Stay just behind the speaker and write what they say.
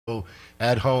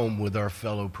at home with our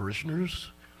fellow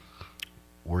parishioners,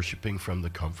 worshiping from the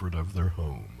comfort of their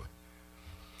home.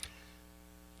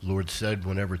 The Lord said,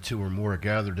 whenever two or more are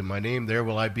gathered in my name, there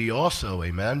will I be also.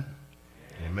 Amen?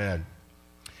 Amen.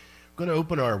 I'm going to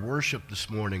open our worship this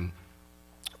morning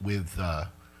with a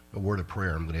word of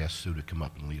prayer. I'm going to ask Sue to come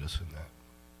up and lead us in that.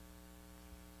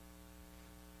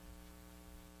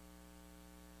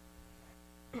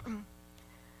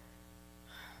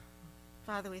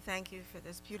 Father, we thank you for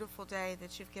this beautiful day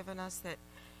that you've given us, that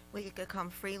we could come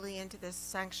freely into this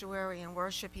sanctuary and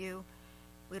worship you.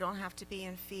 We don't have to be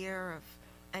in fear of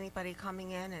anybody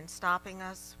coming in and stopping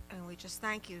us, and we just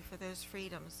thank you for those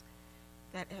freedoms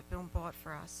that have been bought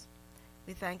for us.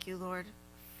 We thank you, Lord,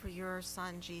 for your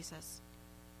Son, Jesus.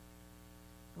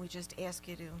 We just ask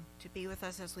you to be with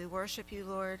us as we worship you,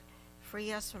 Lord.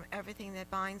 Free us from everything that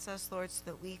binds us, Lord, so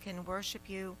that we can worship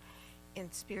you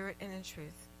in spirit and in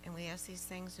truth. And we ask these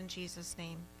things in Jesus'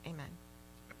 name. Amen.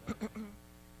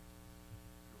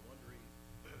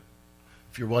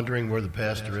 If you're wondering where the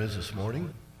pastor is this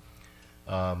morning,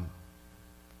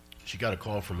 she got a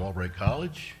call from Albright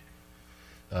College.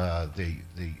 They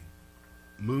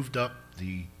moved up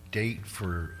the date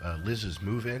for Liz's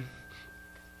move-in.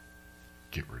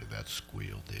 Get rid of that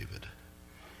squeal, David.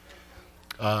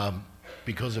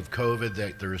 Because of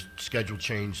COVID, their schedule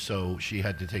changed, so she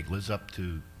had to take Liz up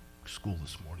to school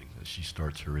this morning as she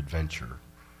starts her adventure.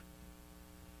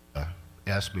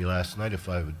 Asked me last night if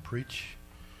I would preach,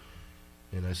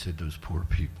 and I said, those poor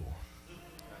people.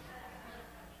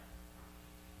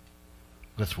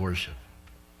 Let's worship.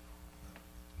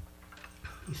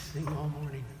 We sing all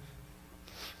morning.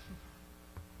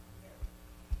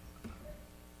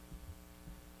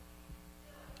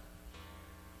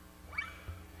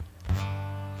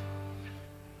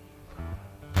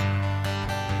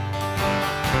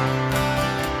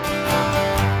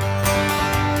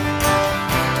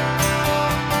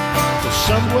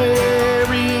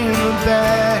 Somewhere in the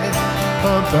back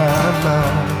of my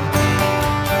mind,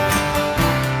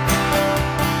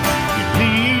 you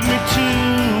lead me to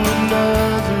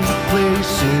another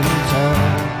place in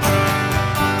time,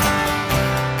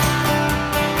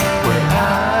 where I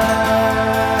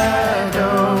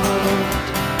don't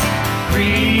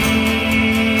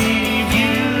grieve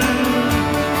you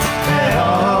at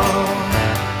all.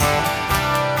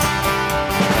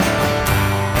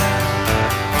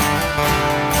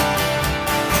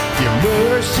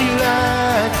 Mercy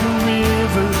like a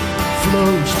river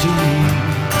flows to me.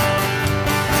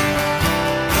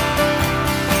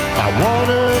 I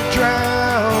wanna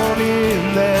drown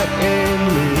in that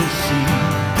endless sea.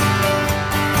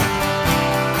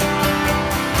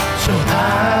 So I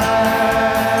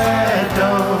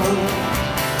don't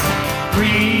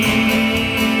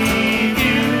grieve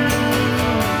you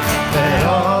at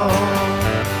all.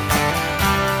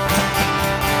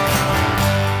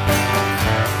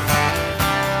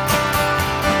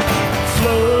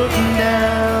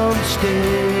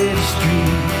 Steady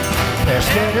street,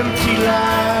 past empty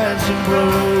lies and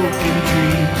broken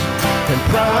dreams, and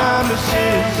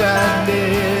promises I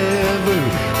never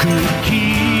could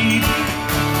keep.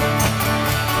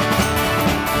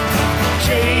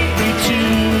 Take me to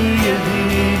your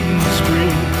hidden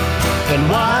spring and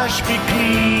wash me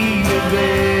clean of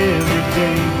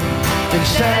everything, and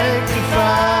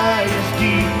sanctify as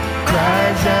deep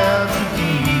cries out to thee.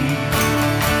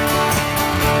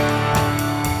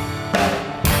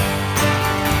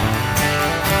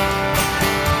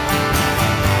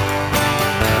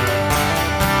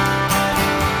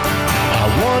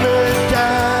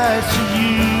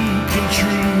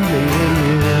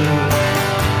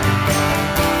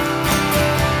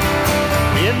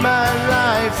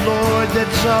 Lord,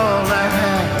 that's all I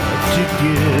have to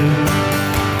give,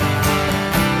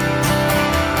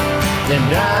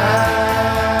 and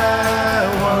I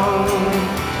won't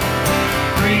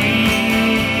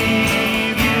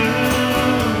grieve you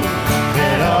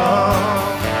at all.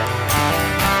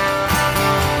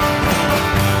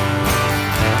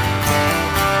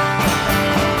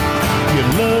 Your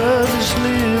love is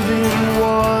living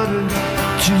water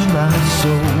to my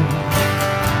soul.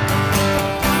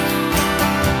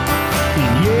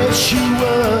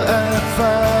 Yeshua, I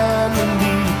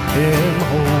finally am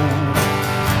home,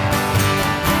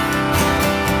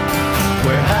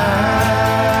 where I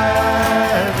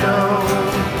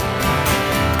don't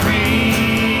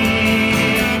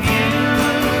grieve you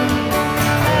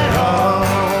at all.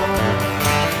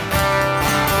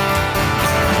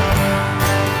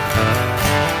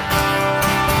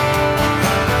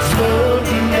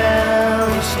 Floating down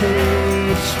the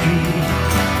steady street,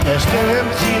 past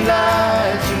empty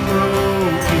lies and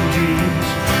broken dreams,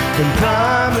 and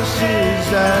promise promises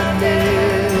I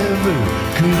never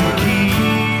could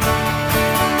keep.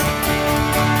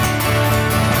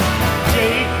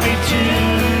 Take me to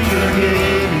your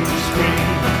hidden spring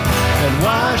and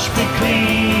wash me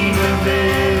clean of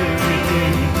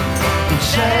everything that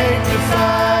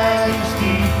sanctifies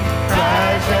deep,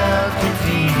 cries out to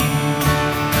thee.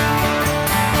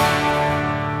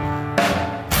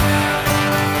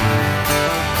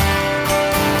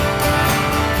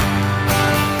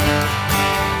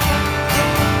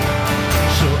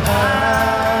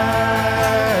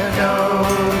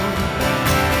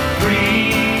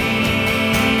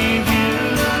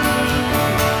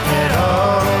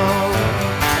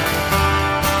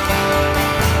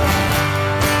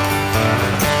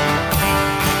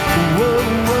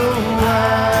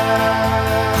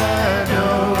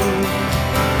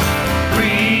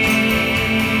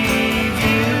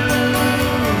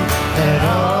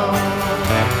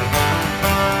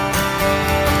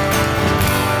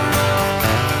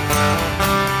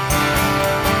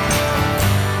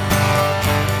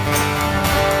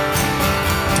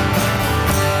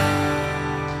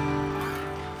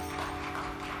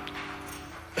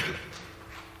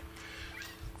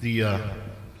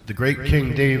 The great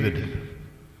King David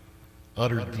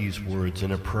uttered these words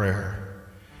in a prayer.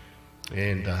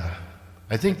 And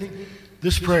I think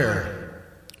this prayer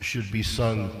should be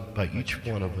sung by each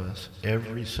one of us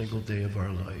every single day of our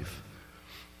life.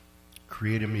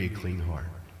 Create in me a clean heart.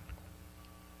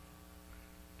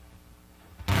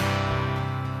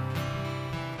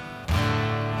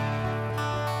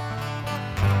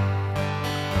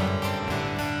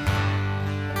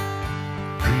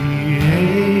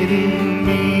 Creating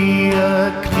me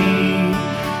a clean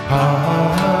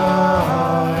heart,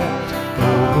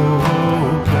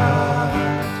 oh God,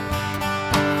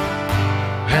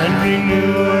 and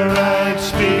renew a right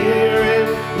spirit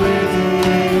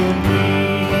within me.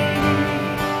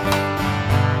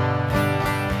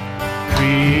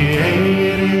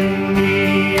 Creating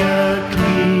me a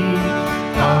clean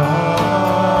heart,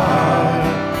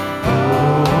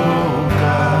 oh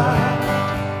God,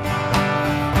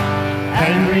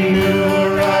 and renew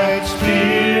a right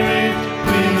spirit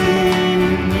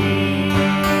within me.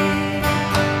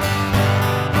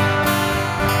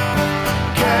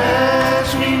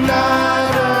 Cast me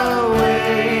not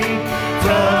away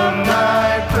from thy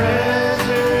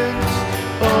presence,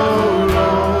 O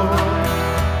Lord,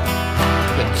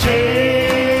 but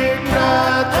take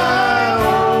not thy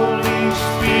Holy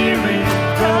Spirit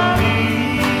from me.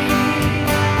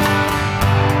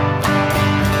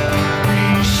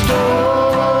 Restore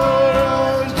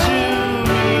unto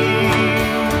me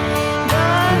the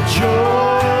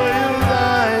joy of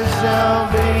thy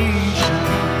salvation,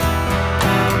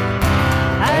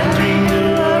 and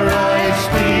renew a right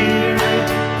spirit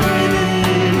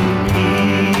within me.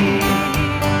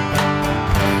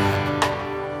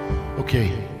 Okay,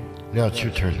 now it's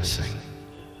your turn to sing.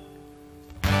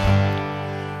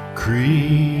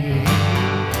 Create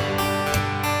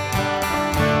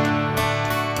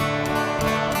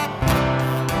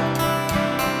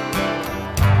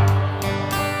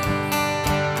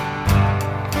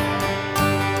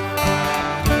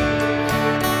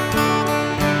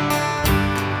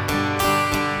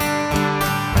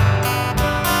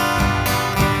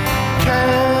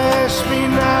Cast me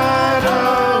not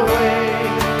away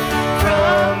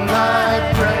from thy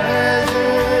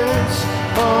presence,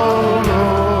 O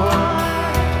Lord,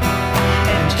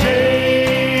 and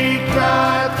take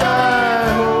not thy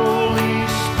Holy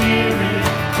Spirit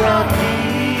from me.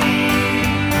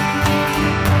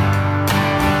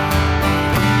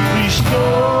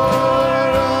 Restore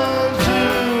unto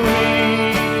me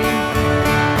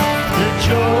the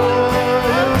joy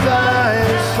of thy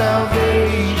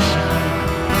salvation,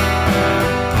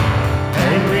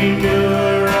 and renew a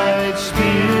right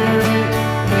spirit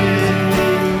within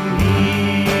me.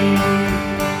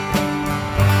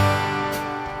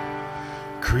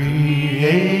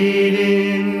 Create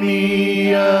in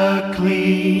me a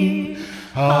clean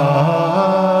heart,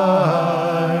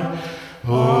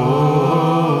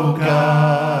 oh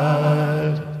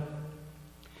God,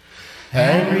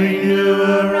 and renew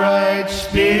a right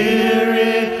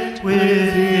spirit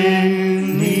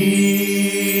within me.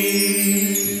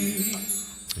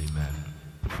 Amen.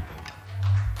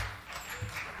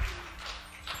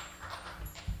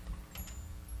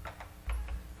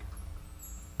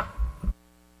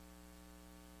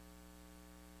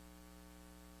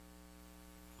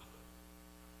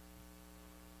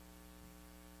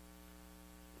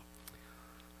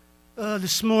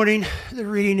 This morning, the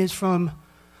reading is from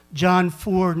John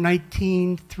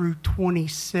 4:19 through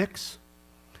 26.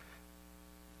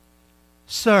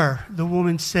 "Sir," the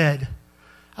woman said,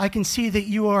 "I can see that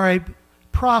you are a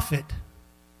prophet.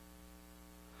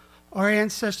 Our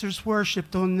ancestors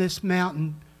worshipped on this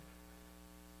mountain,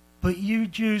 but you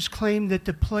Jews claim that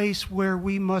the place where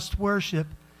we must worship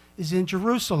is in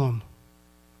Jerusalem."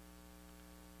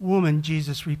 "Woman,"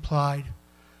 Jesus replied,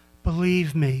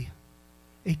 "believe me,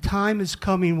 a time is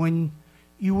coming when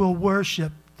you will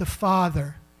worship the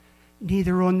Father,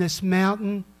 neither on this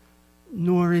mountain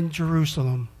nor in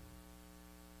Jerusalem.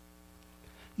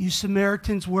 You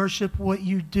Samaritans worship what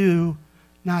you do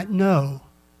not know.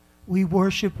 We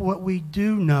worship what we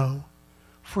do know,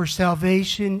 for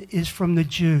salvation is from the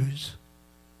Jews.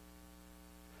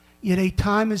 Yet a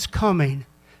time is coming,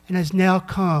 and has now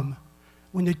come,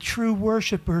 when the true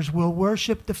worshipers will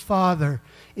worship the Father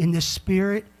in the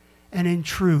Spirit and in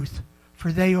truth,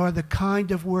 for they are the kind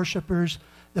of worshipers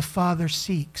the Father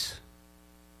seeks.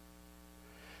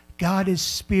 God is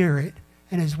Spirit,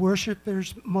 and his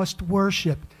worshipers must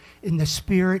worship in the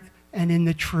Spirit and in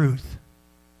the truth."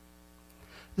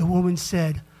 The woman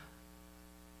said,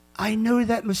 "I know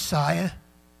that Messiah,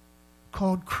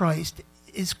 called Christ,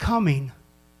 is coming.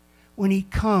 When he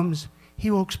comes, he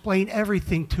will explain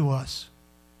everything to us."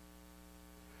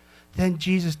 Then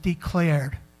Jesus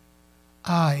declared,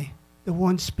 "I, the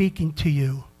one speaking to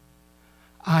you,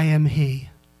 I am he."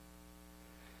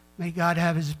 May God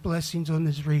have his blessings on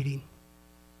this reading.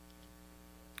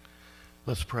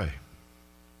 Let's pray.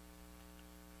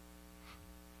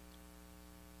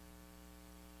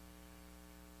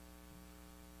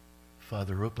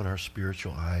 Father, open our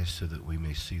spiritual eyes so that we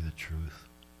may see the truth.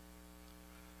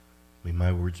 May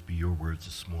my words be your words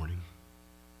this morning.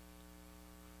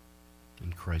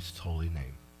 In Christ's holy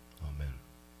name, amen.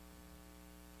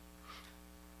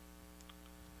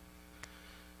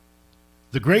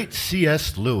 The great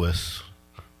C.S. Lewis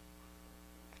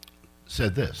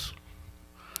said this: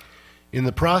 "In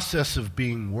the process of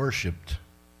being worshipped,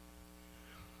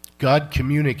 God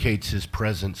communicates his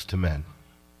presence to men."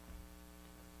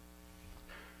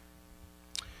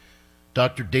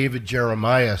 Dr. David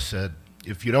Jeremiah said,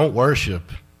 "If you don't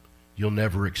worship, you'll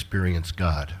never experience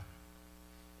God."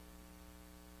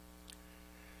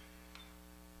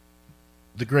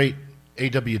 The great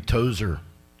A.W. Tozer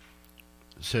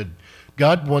said,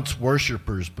 "God wants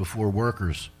worshipers before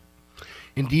workers.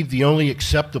 Indeed, the only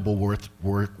acceptable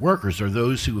workers are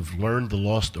those who have learned the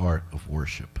lost art of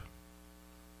worship."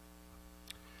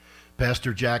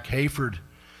 Pastor Jack Hayford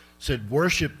said,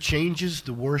 "Worship changes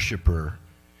the worshiper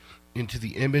into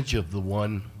the image of the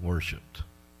one worshipped."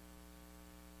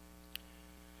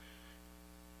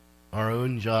 Our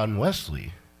own John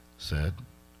Wesley said,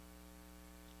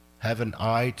 "Have an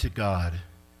eye to God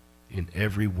in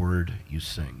every word you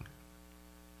sing."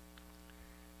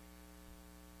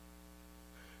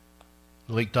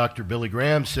 The late Dr. Billy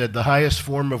Graham said, "The highest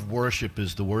form of worship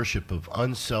is the worship of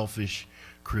unselfish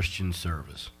Christian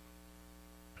service."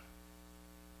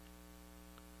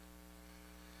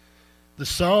 The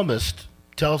psalmist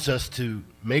tells us to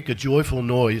make a joyful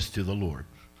noise to the Lord.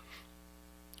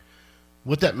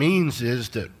 What that means is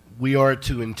that we are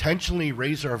to intentionally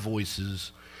raise our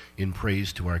voices in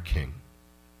praise to our King.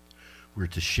 We're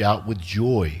to shout with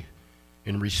joy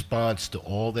in response to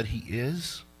all that he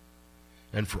is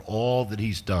and for all that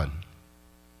he's done.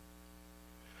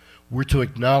 We're to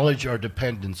acknowledge our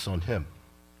dependence on him.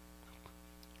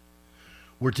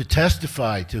 We're to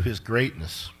testify to his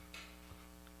greatness.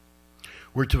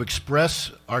 We're to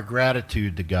express our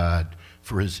gratitude to God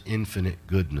for his infinite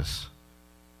goodness.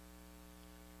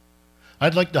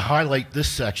 I'd like to highlight this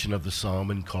section of the psalm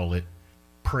and call it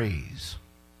praise.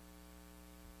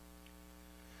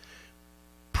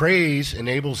 Praise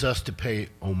enables us to pay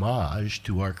homage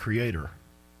to our Creator,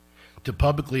 to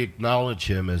publicly acknowledge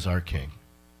him as our King.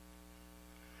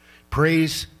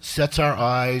 Praise sets our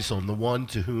eyes on the one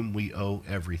to whom we owe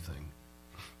everything.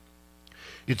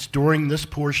 It's during this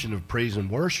portion of praise and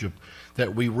worship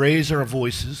that we raise our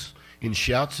voices in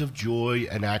shouts of joy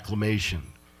and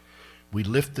acclamation. We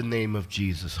lift the name of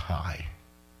Jesus high.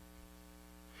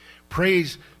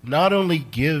 Praise not only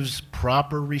gives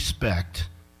proper respect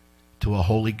to a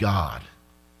holy God,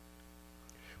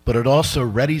 but it also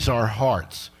readies our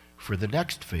hearts for the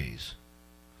next phase.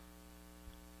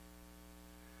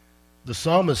 The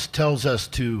psalmist tells us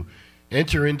to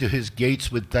enter into his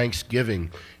gates with thanksgiving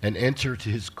and enter to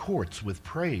his courts with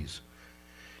praise.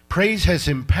 Praise has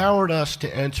empowered us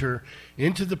to enter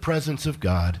into the presence of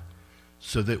God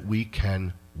so that we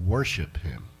can worship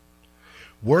him.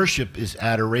 Worship is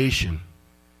adoration.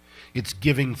 It's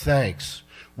giving thanks.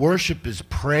 Worship is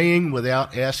praying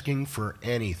without asking for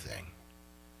anything.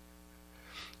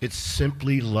 It's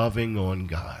simply loving on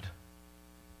God.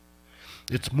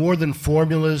 It's more than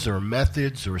formulas or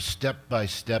methods or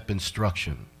step-by-step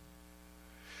instruction.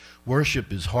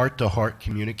 Worship is heart-to-heart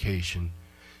communication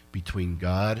between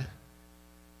God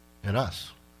and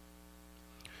us.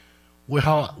 We'll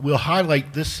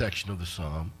highlight this section of the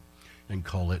psalm and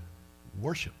call it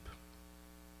worship.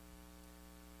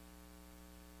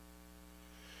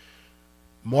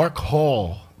 Mark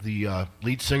Hall, the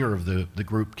lead singer of the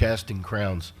group Casting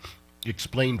Crowns,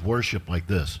 explained worship like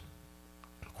this,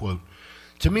 quote,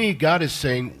 "To me, God is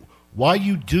saying, why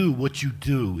you do what you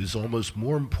do is almost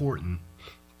more important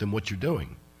than what you're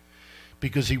doing,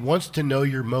 because he wants to know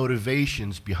your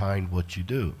motivations behind what you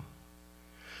do.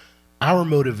 Our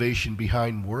motivation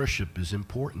behind worship is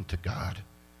important to God.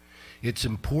 It's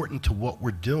important to what we're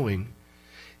doing,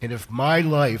 and if my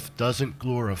life doesn't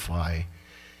glorify,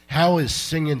 how is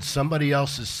singing somebody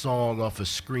else's song off a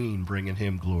screen bringing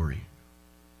him glory?"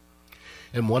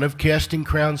 And one of Casting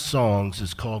Crown's songs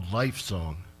is called Life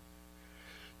Song.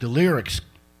 The lyrics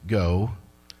go,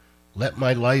 "Let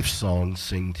my life song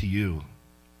sing to you."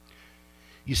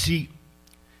 You see,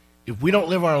 if we don't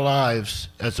live our lives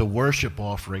as a worship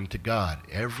offering to God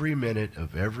every minute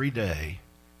of every day,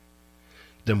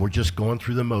 then we're just going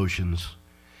through the motions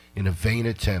in a vain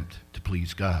attempt to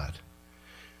please God.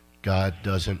 God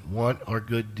doesn't want our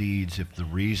good deeds if the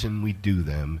reason we do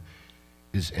them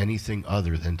is anything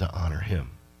other than to honor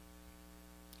him.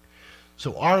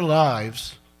 So our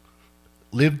lives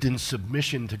lived in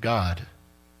submission to God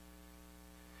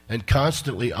and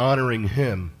constantly honoring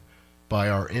him by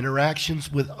our interactions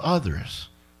with others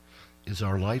is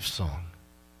our life song.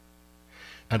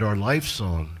 And our life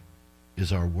song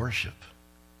is our worship.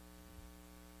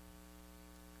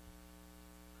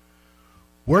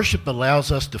 Worship allows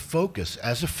us to focus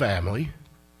as a family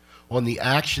on the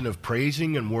action of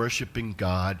praising and worshiping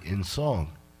God in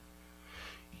song.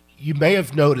 You may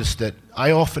have noticed that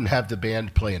I often have the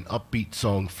band play an upbeat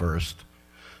song first,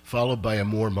 followed by a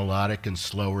more melodic and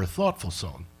slower, thoughtful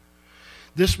song.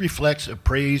 This reflects a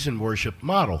praise and worship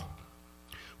model,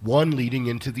 one leading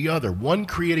into the other, one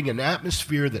creating an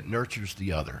atmosphere that nurtures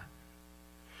the other.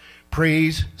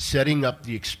 Praise setting up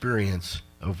the experience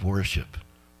of worship.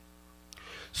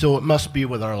 So it must be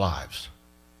with our lives.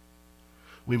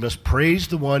 We must praise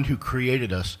the one who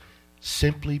created us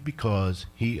simply because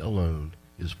he alone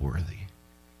is worthy.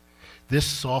 This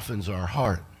softens our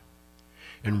heart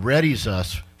and readies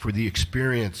us for the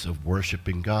experience of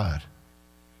worshiping God,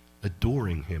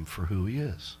 adoring him for who he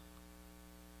is.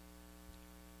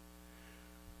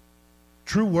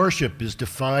 True worship is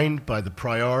defined by the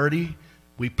priority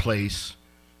we place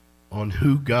on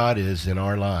who God is in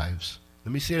our lives.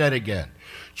 Let me say that again.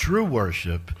 True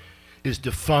worship is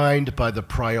defined by the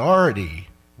priority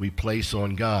we place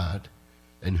on God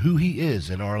and who he is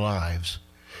in our lives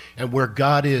and where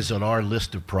God is on our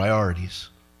list of priorities.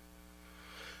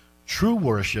 True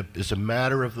worship is a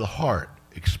matter of the heart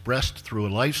expressed through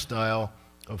a lifestyle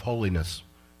of holiness,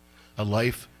 a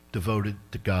life devoted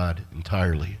to God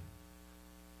entirely.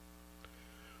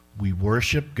 We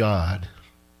worship God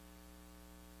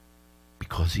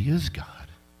because he is God.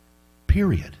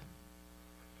 Period.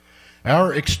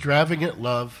 Our extravagant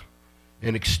love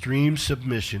and extreme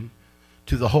submission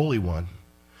to the Holy One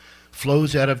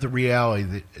flows out of the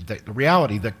reality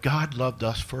that God loved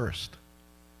us first.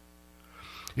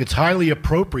 It's highly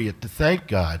appropriate to thank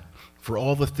God for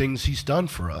all the things he's done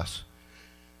for us.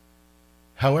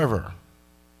 However,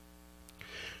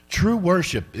 true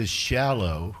worship is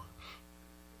shallow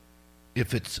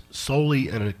if it's solely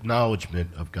an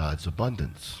acknowledgement of God's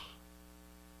abundance.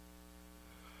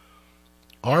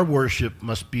 Our worship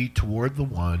must be toward the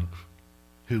one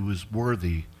who is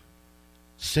worthy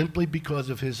simply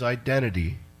because of his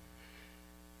identity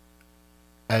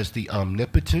as the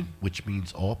omnipotent, which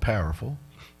means all-powerful,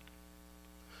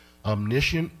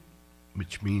 omniscient,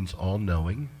 which means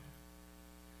all-knowing,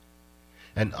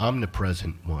 and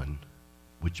omnipresent one,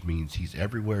 which means he's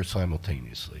everywhere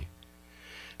simultaneously.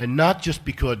 And not just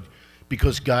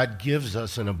because God gives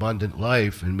us an abundant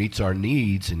life and meets our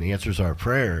needs and answers our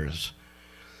prayers.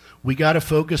 We got to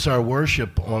focus our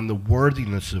worship on the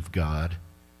worthiness of God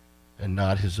and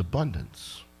not his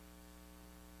abundance.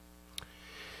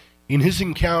 In his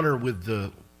encounter with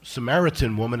the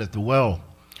Samaritan woman at the well,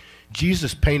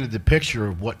 Jesus painted the picture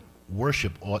of what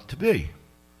worship ought to be.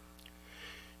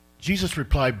 Jesus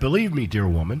replied, "Believe me, dear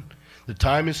woman, the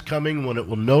time is coming when it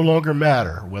will no longer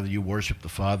matter whether you worship the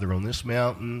Father on this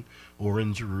mountain or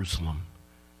in Jerusalem.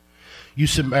 You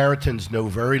Samaritans know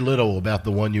very little about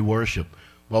the one you worship,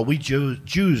 while we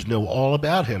Jews know all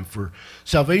about him, for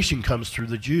salvation comes through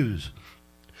the Jews.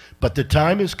 But the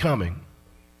time is coming,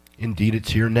 indeed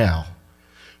it's here now,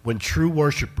 when true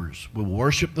worshipers will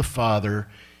worship the Father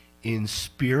in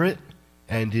spirit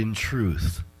and in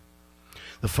truth.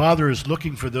 The Father is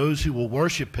looking for those who will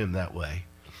worship him that way,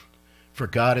 for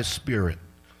God is spirit.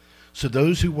 So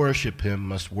those who worship him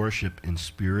must worship in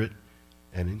spirit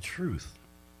and in truth.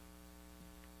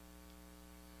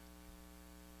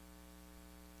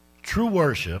 True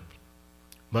worship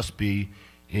must be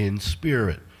in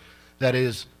spirit. That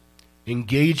is,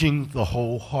 engaging the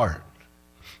whole heart.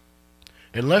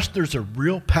 Unless there's a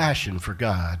real passion for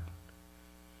God,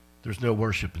 there's no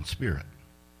worship in spirit.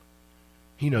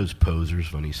 He knows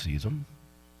posers when he sees them.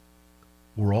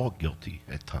 We're all guilty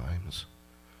at times.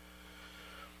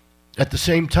 At the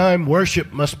same time,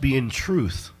 worship must be in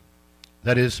truth.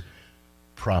 That is,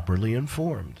 properly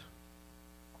informed.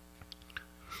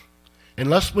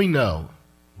 Unless we know,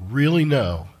 really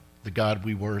know, the God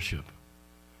we worship,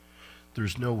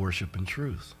 there's no worship in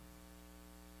truth.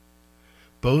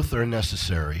 Both are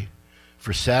necessary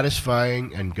for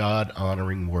satisfying and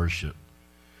God-honoring worship.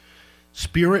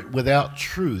 Spirit without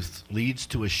truth leads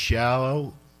to a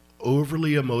shallow,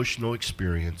 overly emotional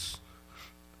experience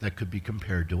that could be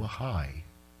compared to a high.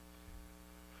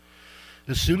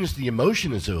 As soon as the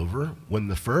emotion is over, when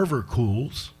the fervor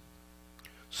cools,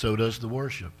 so does the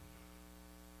worship.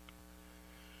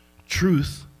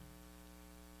 Truth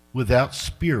without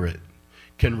spirit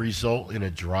can result in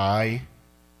a dry,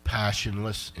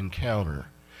 passionless encounter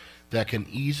that can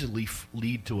easily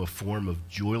lead to a form of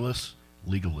joyless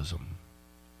legalism.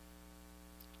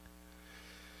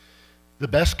 The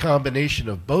best combination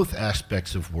of both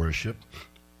aspects of worship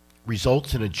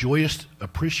results in a joyous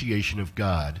appreciation of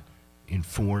God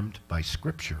informed by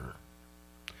Scripture.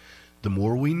 The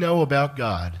more we know about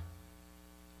God,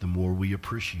 the more we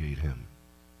appreciate him.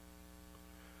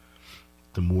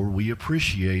 The more we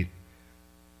appreciate,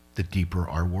 the deeper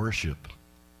our worship.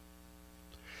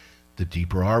 The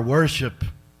deeper our worship,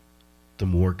 the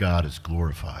more God is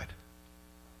glorified.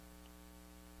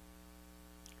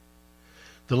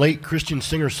 The late Christian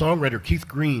singer-songwriter Keith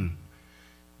Green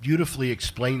beautifully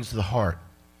explains the heart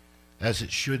as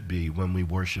it should be when we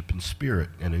worship in spirit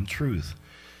and in truth.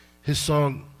 His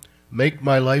song, "Make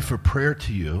My Life a Prayer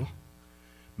to You,"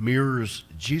 mirrors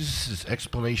Jesus'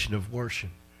 explanation of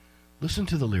worship. Listen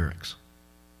to the lyrics.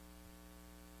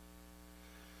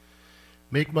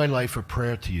 Make my life a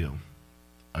prayer to you.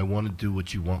 I want to do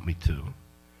what you want me to.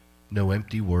 No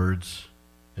empty words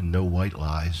and no white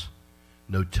lies.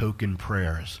 No token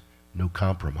prayers, no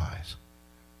compromise.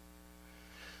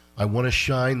 I want to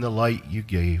shine the light you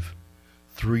gave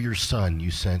through your Son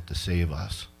you sent to save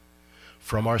us.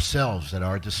 From ourselves and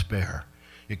our despair,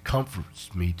 it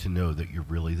comforts me to know that you're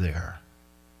really there.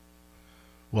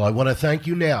 Well, I want to thank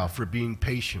you now for being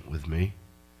patient with me.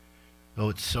 Oh,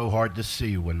 it's so hard to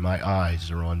see when my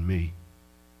eyes are on me.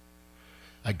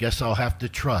 I guess I'll have to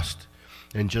trust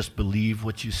and just believe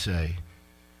what you say.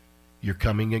 You're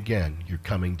coming again. You're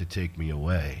coming to take me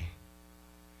away.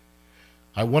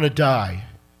 I want to die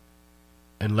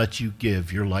and let you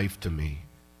give your life to me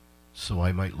so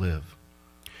I might live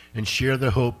and share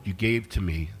the hope you gave to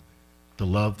me, the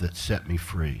love that set me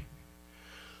free.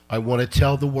 I want to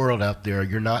tell the world out there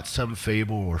you're not some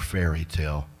fable or fairy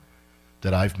tale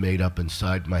that I've made up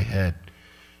inside my head.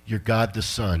 You're God the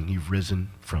Son. You've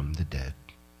risen from the dead.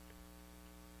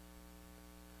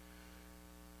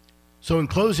 So in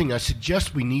closing, I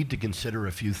suggest we need to consider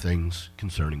a few things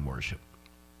concerning worship.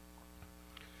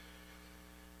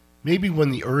 Maybe when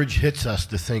the urge hits us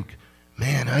to think,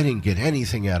 man, I didn't get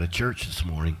anything out of church this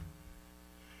morning,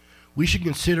 we should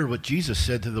consider what Jesus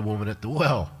said to the woman at the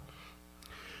well.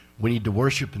 We need to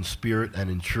worship in spirit and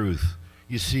in truth.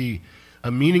 You see,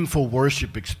 a meaningful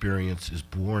worship experience is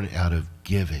born out of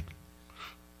giving.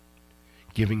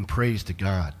 Giving praise to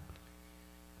God.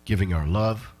 Giving our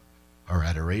love, our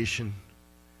adoration,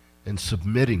 and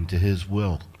submitting to his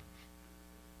will.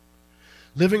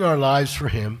 Living our lives for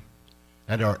him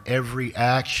and our every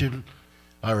action,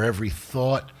 our every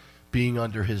thought being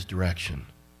under his direction.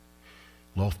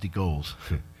 Lofty goals.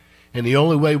 And the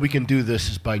only way we can do this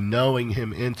is by knowing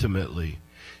him intimately.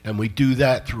 And we do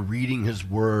that through reading his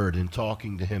word and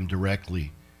talking to him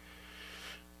directly.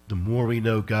 The more we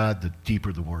know God, the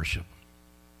deeper the worship.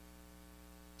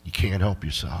 You can't help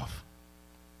yourself.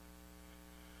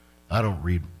 I don't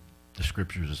read the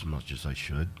scriptures as much as I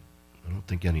should. I don't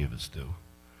think any of us do.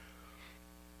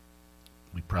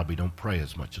 We probably don't pray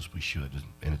as much as we should,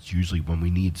 and it's usually when we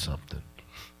need something.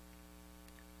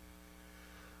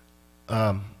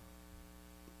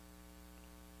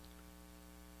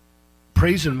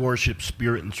 Praise and worship,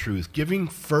 spirit and truth, giving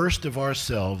first of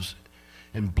ourselves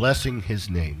and blessing his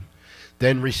name,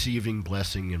 then receiving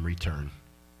blessing in return.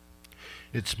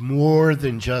 It's more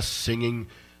than just singing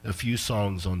a few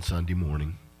songs on Sunday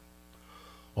morning,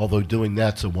 although doing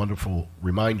that's a wonderful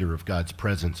reminder of God's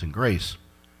presence and grace.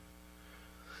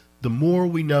 The more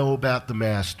we know about the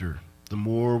Master, the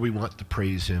more we want to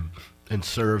praise him and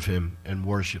serve him and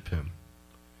worship him.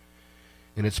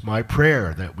 And it's my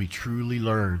prayer that we truly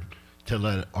learn to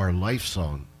let our life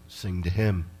song sing to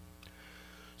him.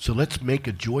 So let's make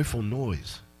a joyful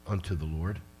noise unto the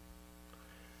Lord.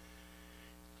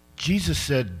 Jesus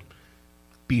said,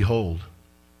 "Behold,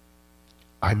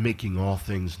 I'm making all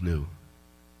things new."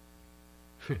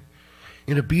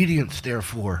 In obedience,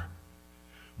 therefore,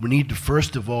 we need to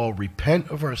first of all repent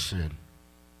of our sin.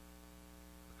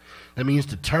 That means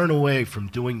to turn away from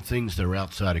doing things that are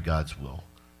outside of God's will.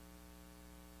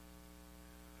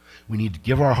 We need to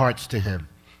give our hearts to him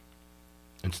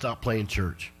and stop playing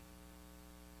church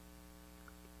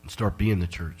and start being the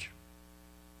church.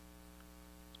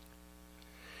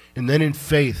 And then in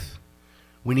faith,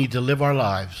 we need to live our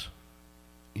lives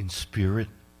in spirit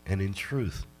and in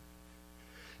truth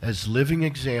as living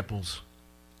examples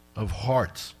of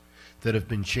hearts that have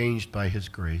been changed by his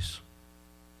grace.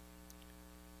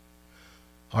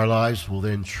 Our lives will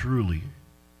then truly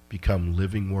become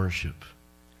living worship.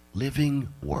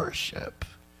 Living worship.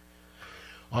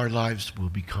 Our lives will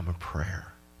become a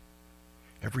prayer.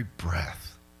 Every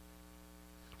breath.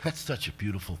 That's such a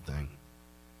beautiful thing.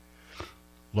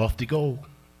 Lofty goal.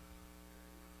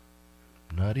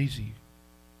 Not easy.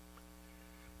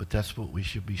 But that's what we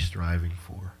should be striving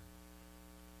for.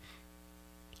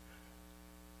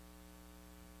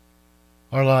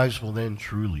 Our lives will then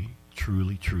truly,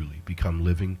 truly, truly become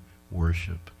living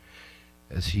worship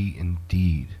as he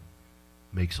indeed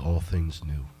makes all things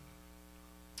new.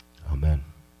 Amen.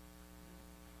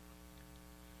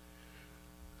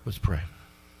 Let's pray.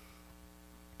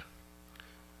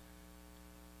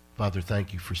 Father,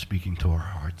 thank you for speaking to our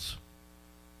hearts.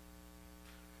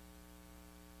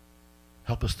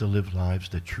 Help us to live lives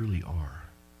that truly are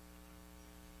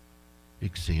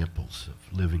examples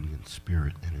of living in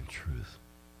spirit and in truth.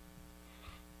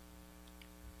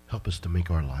 Help us to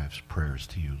make our lives prayers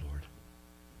to you, Lord.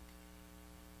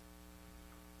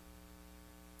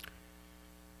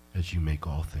 As you make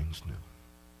all things new.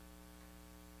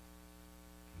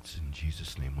 It's in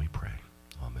Jesus' name we pray.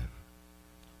 Amen.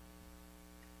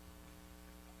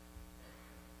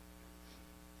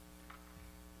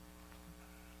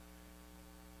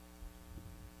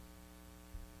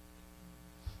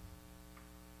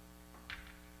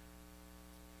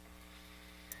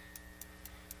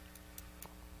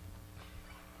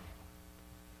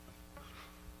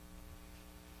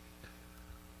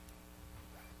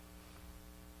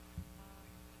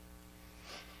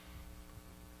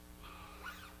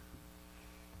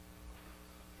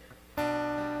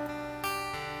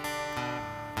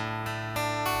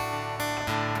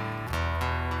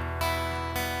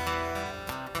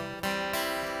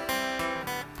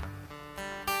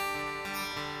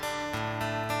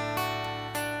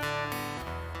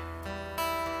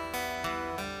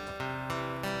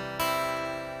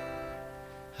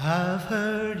 I've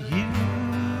heard you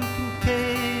can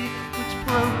take what's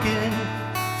broken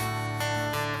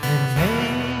and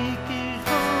make it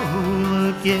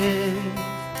whole again.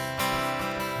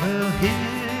 Well,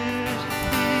 here's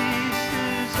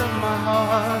pieces of my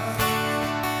heart.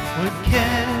 What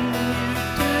can you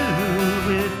do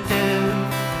with them?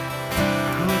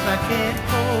 'Cause I can't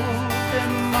hold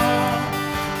them all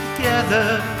together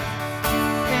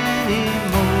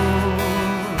anymore.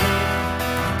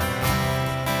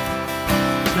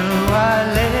 So I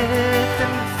let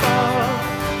them fall,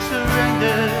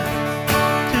 surrender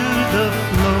to the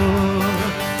floor.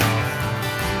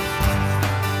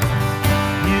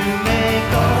 You make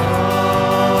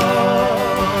all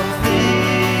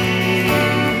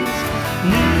things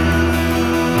new.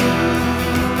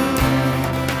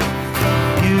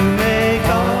 You make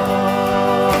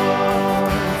all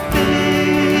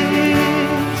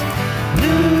things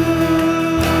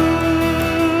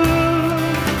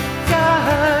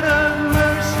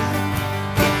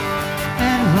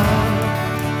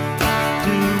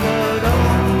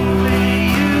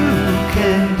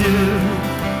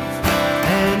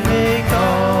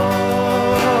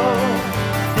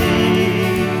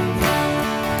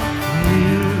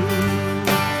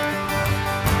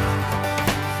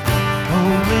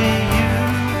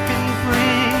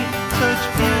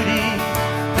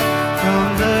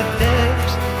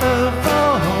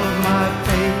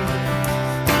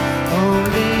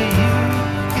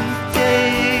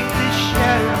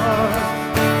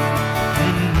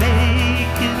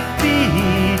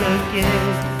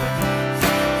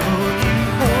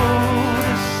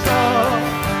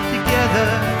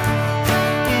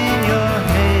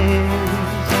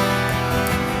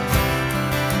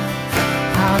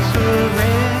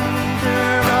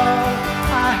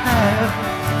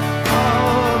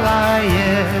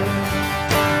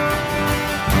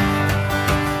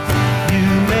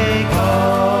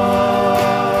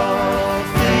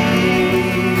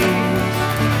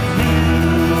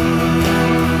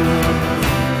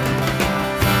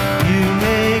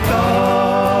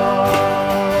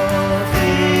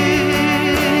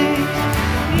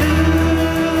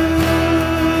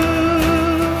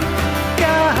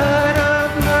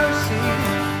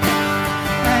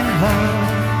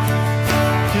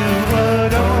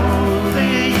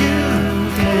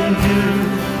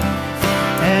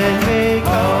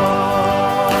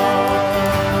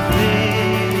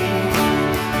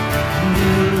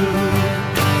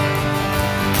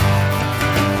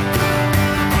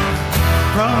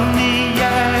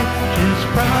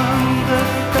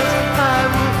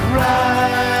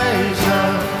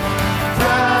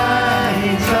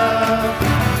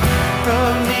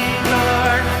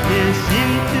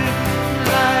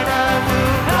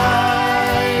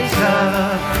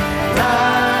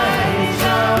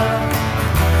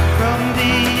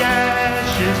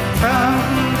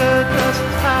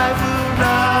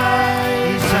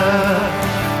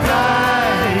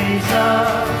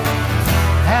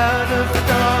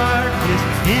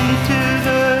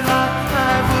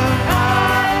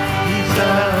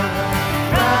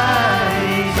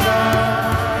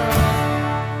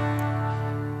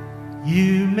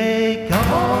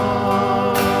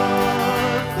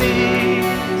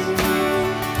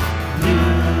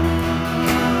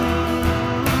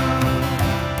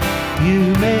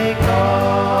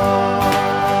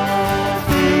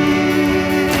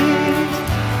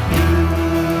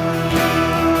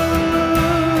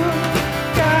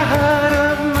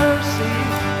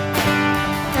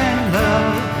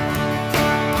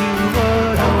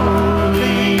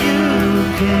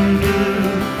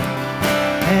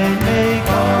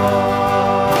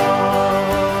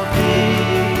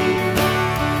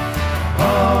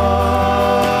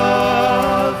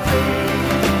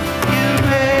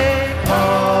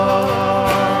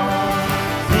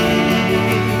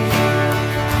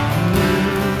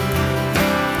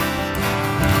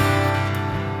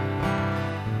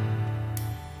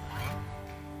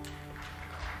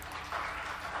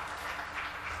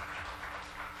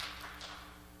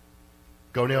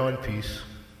Go now in peace,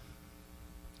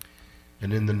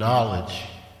 and in the knowledge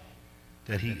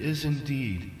that he is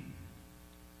indeed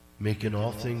making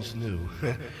all things new,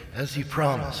 as he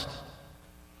promised.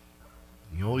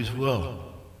 He always will.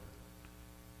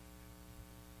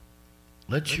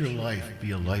 Let your life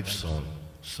be a life song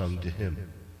sung to him.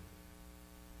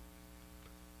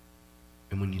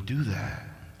 And when you do that,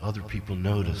 other people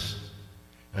notice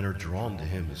and are drawn to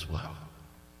him as well.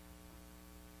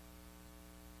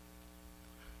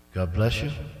 God bless you.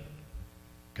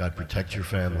 God protect your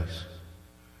families.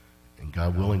 And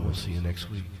God willing, we'll see you next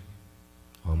week.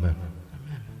 Amen.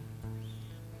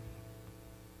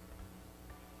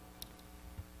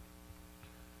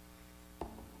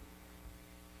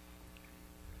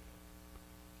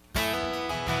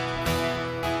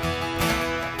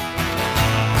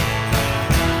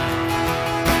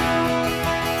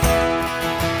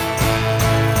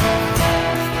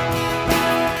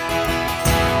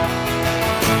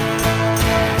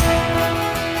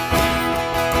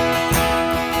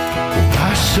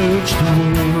 Searched the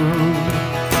world,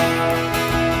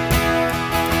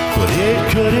 but it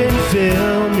couldn't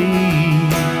fill me.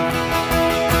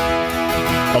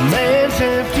 A man's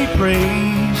empty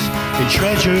praise and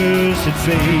treasures that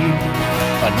fade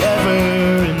are never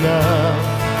enough.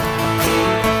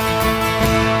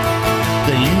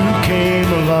 Then you came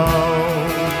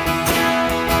along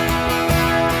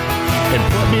and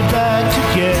put me back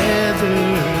together.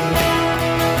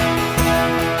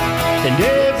 And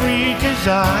every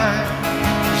desire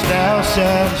is now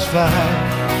satisfied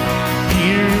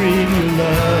here in your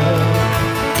love.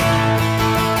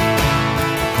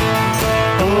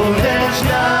 Oh, there's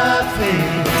nothing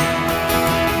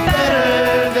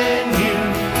better than you.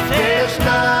 There's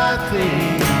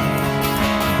nothing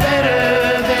better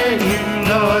than you,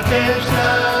 Lord. There's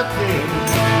nothing,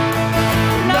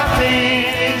 nothing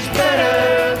is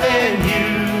better than you.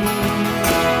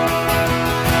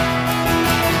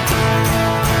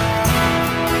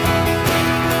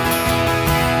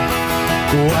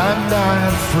 Oh, I'm not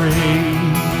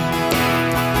afraid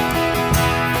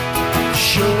to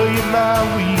show you my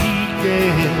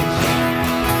weakness,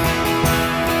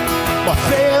 my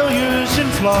failures and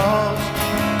flaws.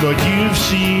 Lord, you've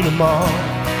seen them all,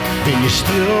 and you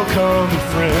still call me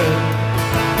friend.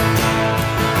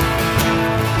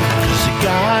 'Cause the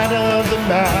God of the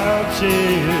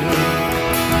mountain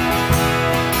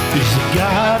is the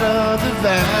God of the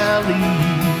valley.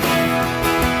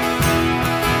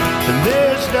 And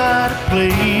there's not a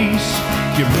place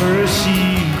your mercy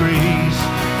and grace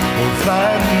won't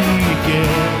find me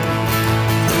again.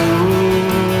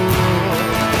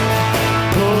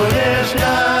 Oh, there's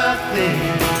nothing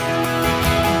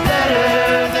better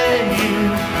than you.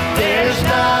 There's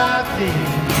nothing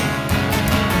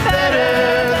better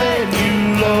than you,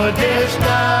 Lord. There's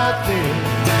nothing,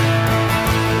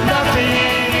 nothing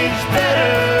is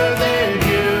better than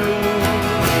you.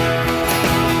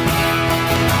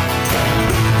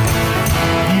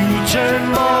 Turn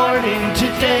mourning to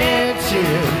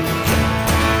dancing.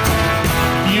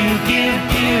 You give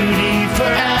beauty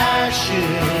for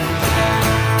ashes.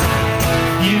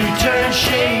 You turn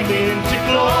shame into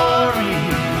glory.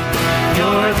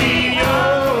 You're the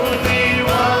only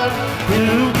one who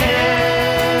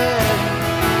can.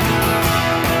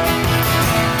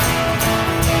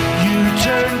 You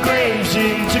turn graves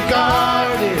into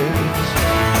gardens.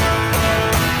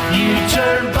 You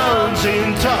turn bones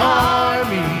into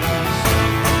armies.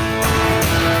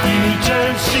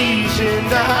 Turn seas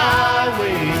into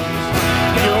highways.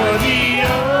 You're the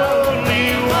only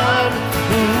one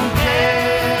who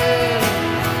can.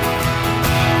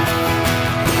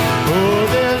 Oh,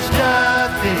 there's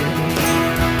nothing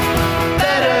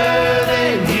better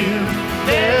than you.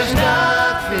 There's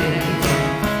nothing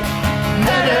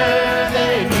better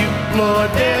than you, Lord.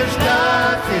 There's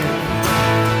nothing,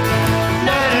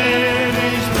 nothing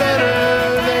is better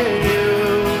than you.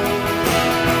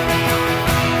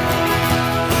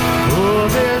 Oh,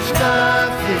 there's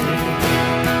nothing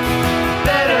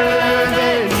better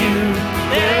than you.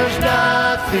 There's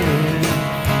nothing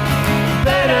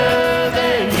better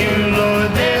than you, Lord.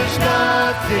 There's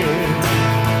nothing,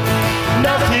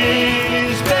 nothing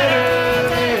is better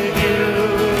than you.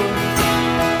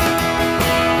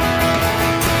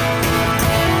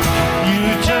 You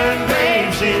turn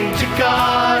graves into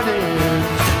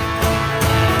gardens.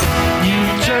 You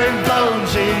turn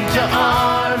bones into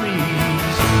armies.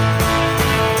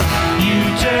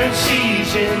 Turn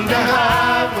seas into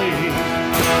highways.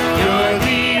 You're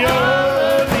the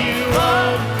only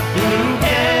one who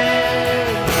can.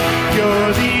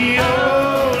 You're the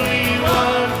only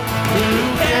one who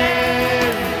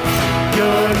can.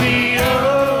 You're the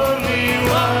only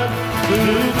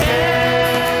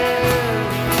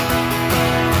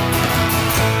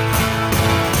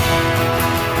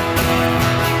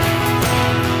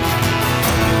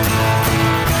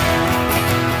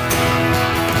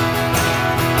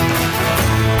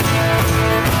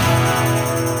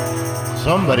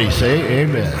Somebody say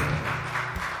amen.